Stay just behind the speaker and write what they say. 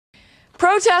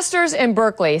Protesters in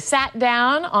Berkeley sat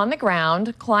down on the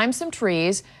ground, climbed some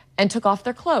trees, and took off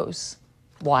their clothes.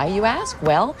 Why, you ask?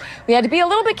 Well, we had to be a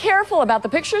little bit careful about the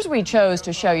pictures we chose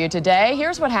to show you today.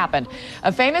 Here's what happened.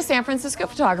 A famous San Francisco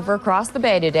photographer crossed the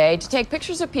bay today to take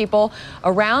pictures of people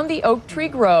around the oak tree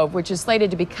grove, which is slated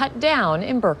to be cut down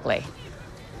in Berkeley.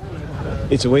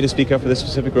 It's a way to speak up for this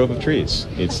specific grove of trees.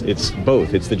 It's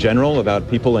both. It's the general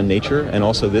about people and nature, and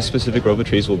also this specific grove of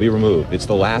trees will be removed. It's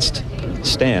the last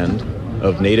stand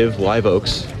of native live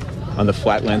oaks on the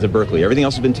flatlands of Berkeley. Everything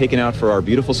else has been taken out for our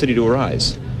beautiful city to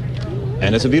arise.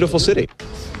 And it's a beautiful city.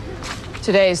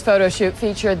 Today's photo shoot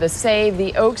featured the Save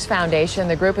the Oaks Foundation.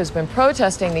 The group has been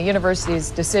protesting the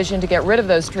university's decision to get rid of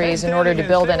those trees in order to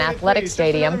build an athletic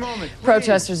stadium.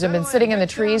 Protesters have been sitting in the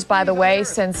trees, by the way,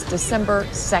 since December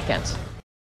 2nd.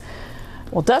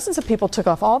 Well, dozens of people took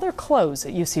off all their clothes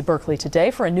at UC Berkeley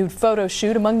today for a nude photo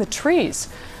shoot among the trees.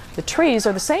 The trees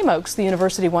are the same oaks the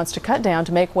university wants to cut down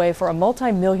to make way for a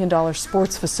multi-million-dollar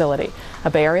sports facility. A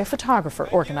Bay Area photographer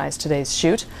organized today's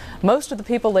shoot. Most of the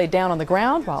people laid down on the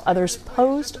ground while others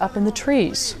posed up in the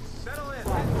trees.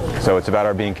 So it's about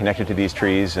our being connected to these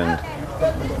trees and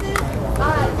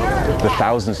the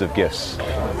thousands of gifts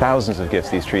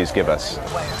these trees give us.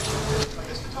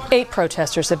 8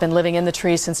 protesters have been living in the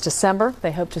trees since December.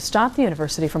 They hope to stop the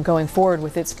university from going forward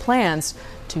with its plans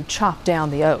to chop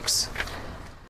down the oaks.